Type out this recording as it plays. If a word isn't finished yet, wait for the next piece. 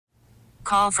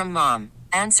Call from mom.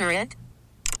 Answer it.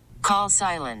 Call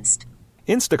silenced.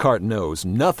 Instacart knows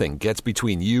nothing gets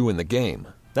between you and the game.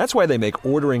 That's why they make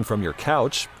ordering from your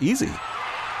couch easy.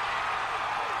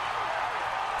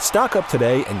 Stock up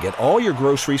today and get all your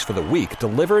groceries for the week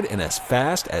delivered in as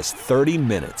fast as 30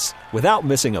 minutes without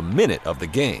missing a minute of the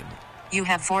game. You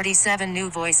have 47 new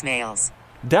voicemails.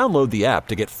 Download the app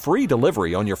to get free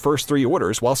delivery on your first 3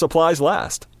 orders while supplies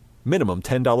last. Minimum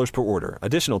 $10 per order.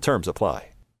 Additional terms apply.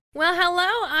 Well,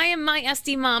 hello. I am my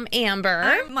SD mom, Amber.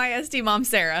 I'm my SD mom,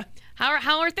 Sarah.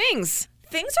 How are things?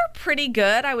 Things are pretty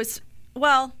good.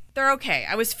 They're okay.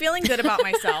 I was feeling good about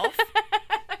myself.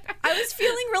 I was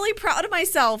feeling really proud of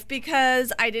myself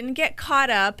because I didn't get caught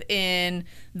up in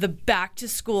the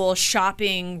back-to-school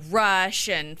shopping rush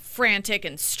and frantic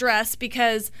and stress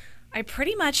because I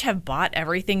pretty much have bought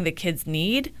everything the kids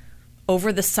need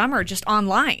over the summer just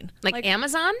online. Like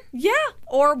Amazon? Yeah,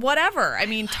 or whatever. I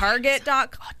mean, Target,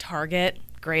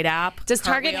 great app. Does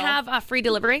Target Cartwheel. have free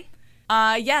delivery?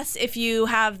 Yes, if you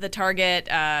have the Target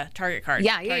card.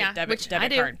 Yeah. Debit I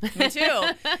do. card. Me too.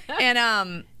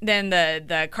 And then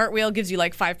the Cartwheel gives you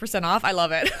like 5% off. I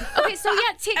love it. Okay, so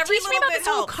yeah, teach me about this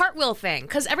whole helps. Cartwheel thing.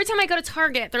 Because every time I go to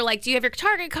Target, they're like, do you have your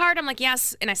Target card? I'm like,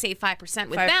 yes. And I save 5%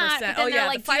 with that. But then they're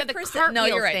like, do you have the Cartwheel No,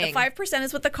 you're right. thing? The 5%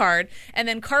 is with the card. And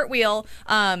then Cartwheel,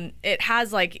 it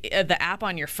has like the app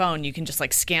on your phone. You can just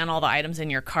like scan all the items in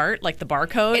your cart, like the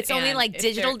barcode. It's only like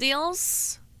digital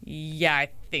deals? Yeah, I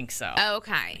think so. Oh,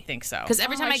 okay. I think so. Because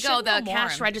every time I go, the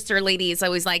cash register lady is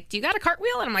always like, do you got a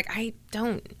Cartwheel? And I'm like, I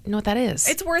don't know what that is.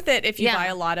 It's worth it if you buy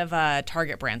a lot of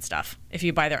Target brand stuff. If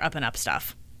you buy their Up and Up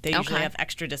stuff. They usually have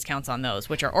extra discounts on those,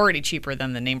 which are already cheaper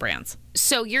than the name brands.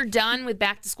 So you're done with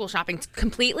back-to-school shopping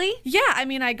completely? Yeah. I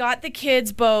mean, I got the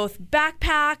kids both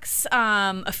backpacks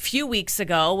a few weeks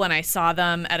ago when I saw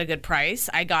them at a good price.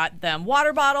 I got them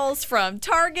water bottles from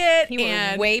Target. You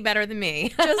were way better than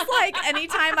me. Just like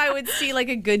anytime I would see like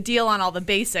a good deal on all the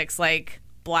basics, like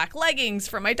black leggings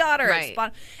for my daughter. Right.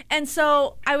 And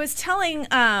so I was telling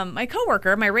my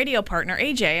coworker, my radio partner,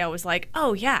 AJ, I was like,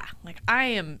 oh yeah, like I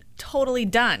am totally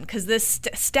done. Because this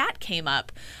stat came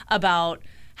up about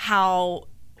how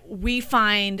we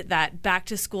find that back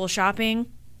to school shopping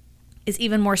is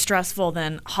even more stressful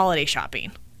than holiday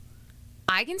shopping.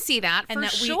 I can see that and for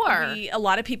that sure. A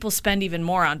lot of people spend even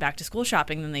more on back to school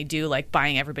shopping than they do like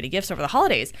buying everybody gifts over the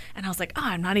holidays. And I was like, oh,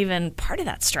 I'm not even part of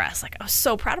that stress. Like I was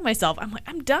so proud of myself. I'm like,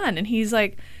 I'm done. And he's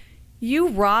like, you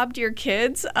robbed your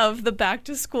kids of the back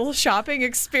to school shopping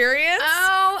experience.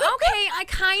 Oh, okay. I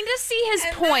kind of see his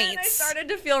point. Then I started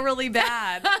to feel really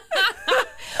bad. But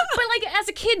like as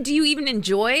a kid, do you even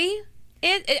enjoy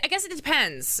it? I guess it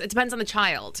depends. It depends on the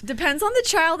child. Depends on the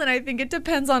child, and I think it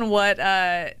depends on what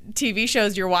TV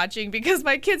shows you're watching, because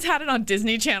my kids had it on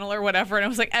Disney Channel or whatever, and it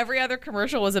was like every other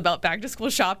commercial was about back to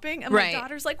school shopping. And my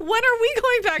daughter's like, when are we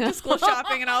going back to school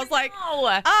shopping? And I was like, you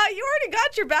already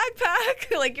got your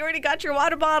backpack. Like, you already got your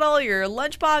water bottle, your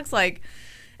lunchbox. Like,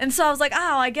 and so I was like,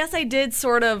 oh, I guess I did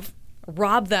sort of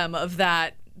rob them of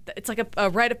that. It's like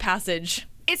a rite of passage.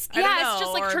 It's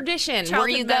just like tradition where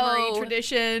you memory go.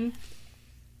 Tradition.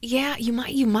 Yeah, you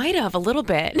might have a little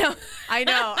bit. No, I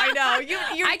know.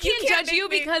 I can't judge you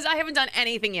because I haven't done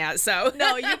anything yet. So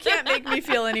no, you can't make me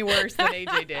feel any worse than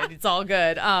AJ did. It's all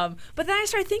good. But then I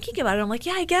started thinking about it. I'm like,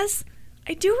 yeah, I guess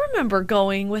I do remember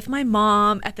going with my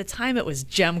mom. At the time, it was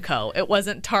Gemco. It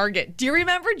wasn't Target. Do you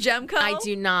remember Gemco? I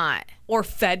do not. Or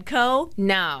Fedco?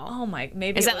 No. Oh my,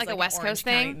 maybe is it that was like a West Coast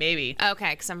thing? County, maybe.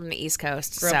 Okay, because I'm from the East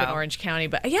Coast. Grew up in Orange County,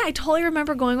 but yeah, I totally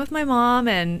remember going with my mom,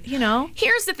 and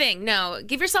Here's the thing. No,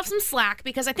 give yourself some slack,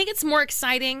 because I think it's more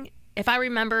exciting. If I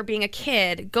remember being a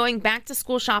kid, going back to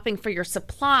school shopping for your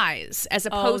supplies as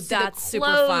opposed to the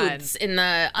clothes and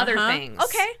the other things.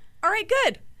 Okay. All right.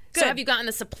 Good. So have you gotten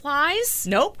the supplies?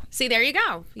 Nope. See, there you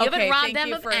go. You haven't robbed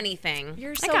them of anything.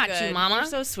 You're so I got good. you, Mama. You're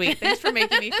so sweet. Thanks for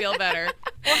making me feel better.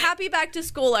 Well, happy back to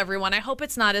school, everyone. I hope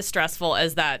it's not as stressful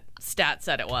as that stat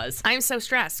said it was. I'm so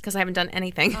stressed because I haven't done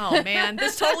anything. Oh, man.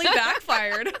 This totally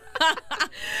backfired.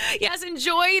 Yes,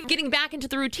 enjoy getting back into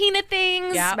the routine of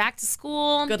things. Yeah. Back to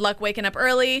school. Good luck waking up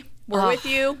early. We're with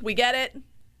you. We get it.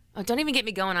 Oh, don't even get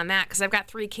me going on that, because I've got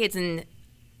 3 kids and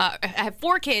I have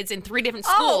 4 kids in 3 different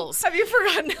schools. Oh, have you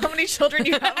forgotten how many children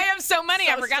you have? I have so many.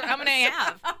 I forgot how many I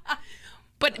have.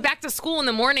 But back to school in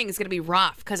the morning is going to be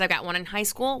rough, because I've got 1 in high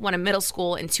school, 1 in middle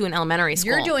school, and 2 in elementary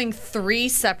school. You're doing 3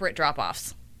 seperate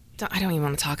drop-offs. I don't even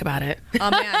want to talk about it. Oh,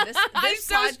 man. This I'm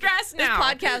so stressed now.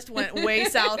 This podcast went way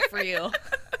south for you.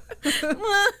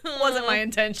 Wasn't my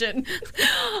intention.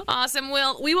 Awesome.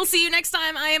 Well, we will see you next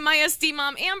time. I am my SD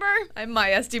mom, Amber. I'm my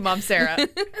SD mom, Sarah.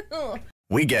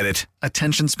 We get it.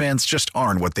 Attention spans just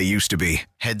aren't what they used to be.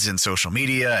 Heads in social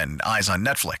media and eyes on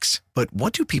Netflix. But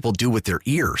what do people do with their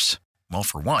ears? Well,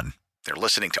 for one, they're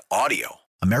listening to audio.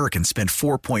 Americans spend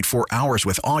 4.4 hours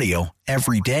with audio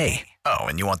every day. Oh,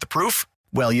 and you want the proof?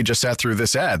 Well, you just sat through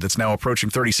this ad that's now approaching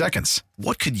 30 seconds.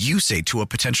 What could you say to a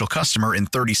potential customer in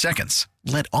 30 seconds?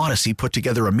 Let Odyssey put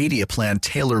together a media plan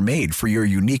tailor-made for your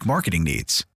unique marketing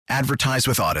needs. Advertise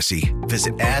with Odyssey.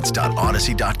 Visit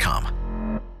ads.odyssey.com.